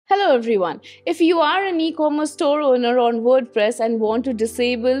Hello everyone. If you are an e-commerce store owner on WordPress and want to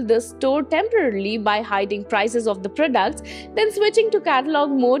disable the store temporarily by hiding prices of the products, then switching to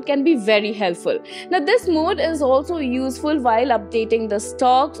catalog mode can be very helpful. Now this mode is also useful while updating the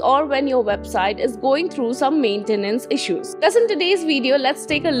stocks or when your website is going through some maintenance issues. Thus in today's video, let's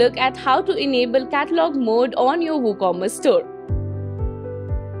take a look at how to enable catalog mode on your WooCommerce store.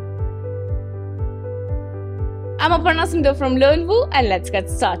 I'm Aparna Sundar from LearnWoo and let's get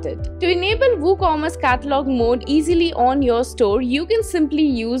started. To enable WooCommerce catalog mode easily on your store, you can simply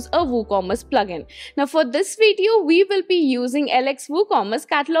use a WooCommerce plugin. Now for this video, we will be using ELEX WooCommerce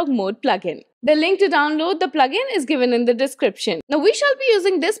catalog mode plugin. The link to download the plugin is given in the description. Now we shall be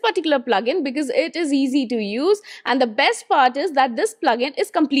using this particular plugin because it is easy to use, and the best part is that this plugin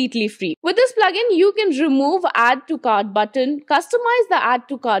is completely free. With this plugin, you can remove add to cart button, customize the add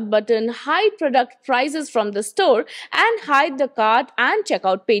to cart button, hide product prices from the store, and hide the cart and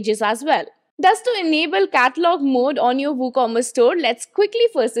checkout pages as well. Thus, to enable catalog mode on your WooCommerce store, let's quickly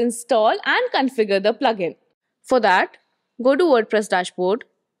first install and configure the plugin. For that, go to WordPress dashboard,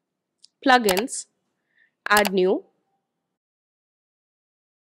 plugins, add new,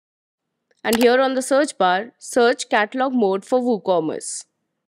 and here on the search bar, search catalog mode for WooCommerce.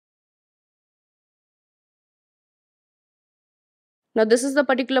 Now this is the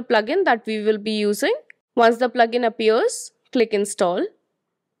particular plugin that we will be using. Once the plugin appears, click install,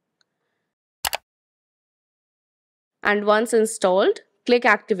 and once installed, click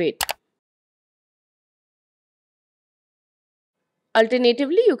activate.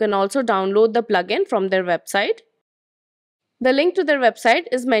 Alternatively, you can also download the plugin from their website. The link to their website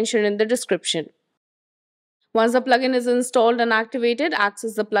is mentioned in the description. Once the plugin is installed and activated,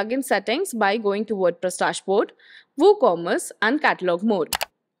 access the plugin settings by going to WordPress dashboard, WooCommerce and catalog mode.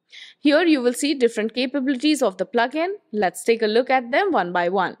 Here you will see different capabilities of the plugin. Let's take a look at them one by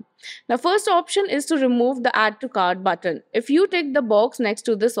one. The first option is to remove the add to cart button. If you tick the box next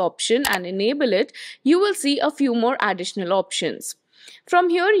to this option and enable it, you will see a few more additional options. From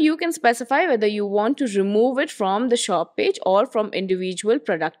here, you can specify whether you want to remove it from the shop page or from individual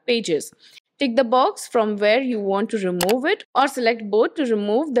product pages. Tick the box from where you want to remove it, or select both to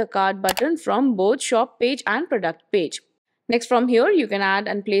remove the cart button from both shop page and product page. Next, from here, you can add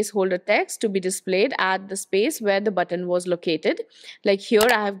and placeholder text to be displayed at the space where the button was located. Like here,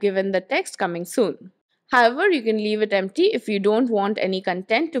 I have given the text coming soon. However, you can leave it empty if you don't want any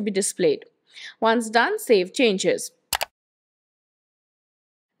content to be displayed. Once done, save changes.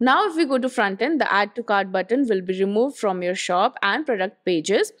 Now if we go to front end, the add to cart button will be removed from your shop and product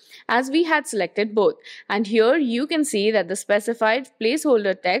pages as we had selected both. And here you can see that the specified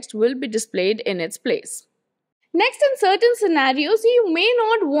placeholder text will be displayed in its place. Next, in certain scenarios, you may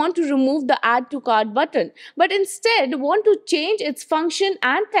not want to remove the add to cart button, but instead want to change its function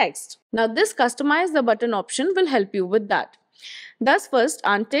and text. Now this customize the button option will help you with that. Thus first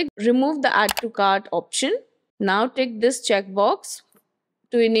untick remove the add to cart option. Now tick this checkbox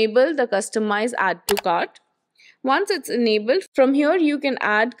to enable the customize add to cart. Once it's enabled, from here you can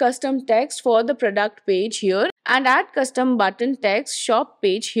add custom text for the product page here and add custom button text shop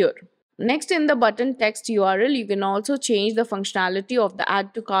page here. Next, in the button text URL, you can also change the functionality of the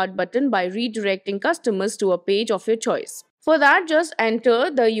add to cart button by redirecting customers to a page of your choice. For that, just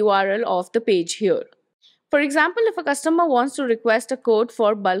enter the URL of the page here. For example, if a customer wants to request a quote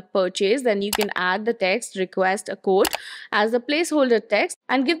for bulk purchase, then you can add the text request a quote as the placeholder text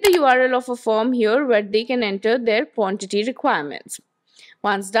and give the URL of a form here where they can enter their quantity requirements.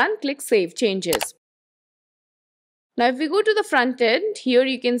 Once done, click Save Changes. Now if we go to the front end, here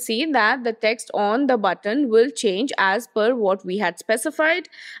you can see that the text on the button will change as per what we had specified,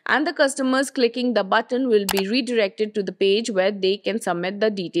 and the customers clicking the button will be redirected to the page where they can submit the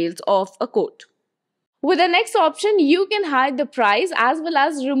details of a quote. With the next option, you can hide the price as well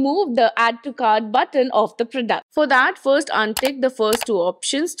as remove the add to cart button of the product. For that, first untick the first two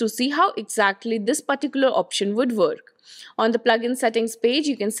options to see how exactly this particular option would work. On the plugin settings page,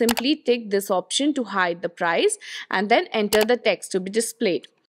 you can simply tick this option to hide the price and then enter the text to be displayed.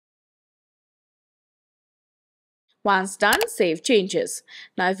 Once done, save changes.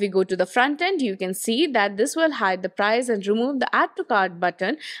 Now if we go to the front end, you can see that this will hide the price and remove the add to cart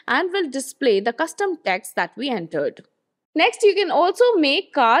button and will display the custom text that we entered. Next, you can also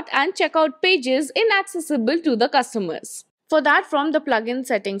make cart and checkout pages inaccessible to the customers. For that, from the plugin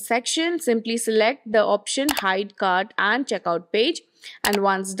settings section, simply select the option hide cart and checkout page, and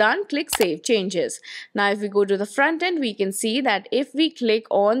once done, click Save Changes. Now if we go to the front end, we can see that if we click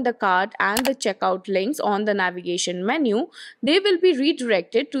on the cart and the checkout links on the navigation menu, they will be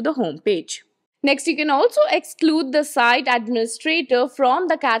redirected to the home page. Next, you can also exclude the site administrator from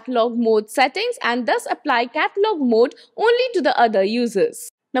the catalog mode settings and thus apply catalog mode only to the other users.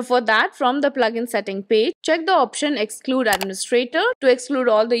 Now for that, from the plugin setting page, check the option exclude administrator to exclude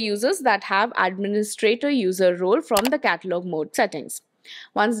all the users that have administrator user role from the catalog mode settings.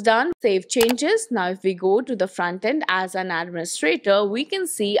 Once done, save changes. Now if we go to the front end as an administrator, we can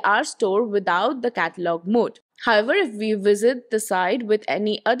see our store without the catalog mode. However, if we visit the site with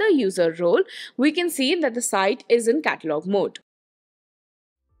any other user role, we can see that the site is in catalog mode.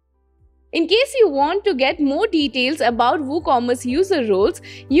 In case you want to get more details about WooCommerce user roles,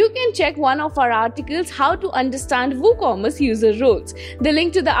 you can check one of our articles, How to Understand WooCommerce User Roles. The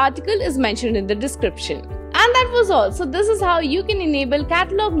link to the article is mentioned in the description. And that was all. So this is how you can enable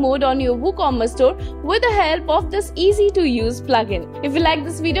catalog mode on your WooCommerce store with the help of this easy to use plugin. If you like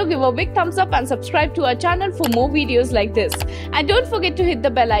this video, give a big thumbs up and subscribe to our channel for more videos like this. And don't forget to hit the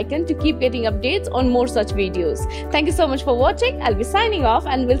bell icon to keep getting updates on more such videos. Thank you so much for watching. I'll be signing off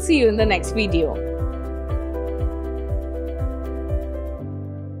and we'll see you in the next video.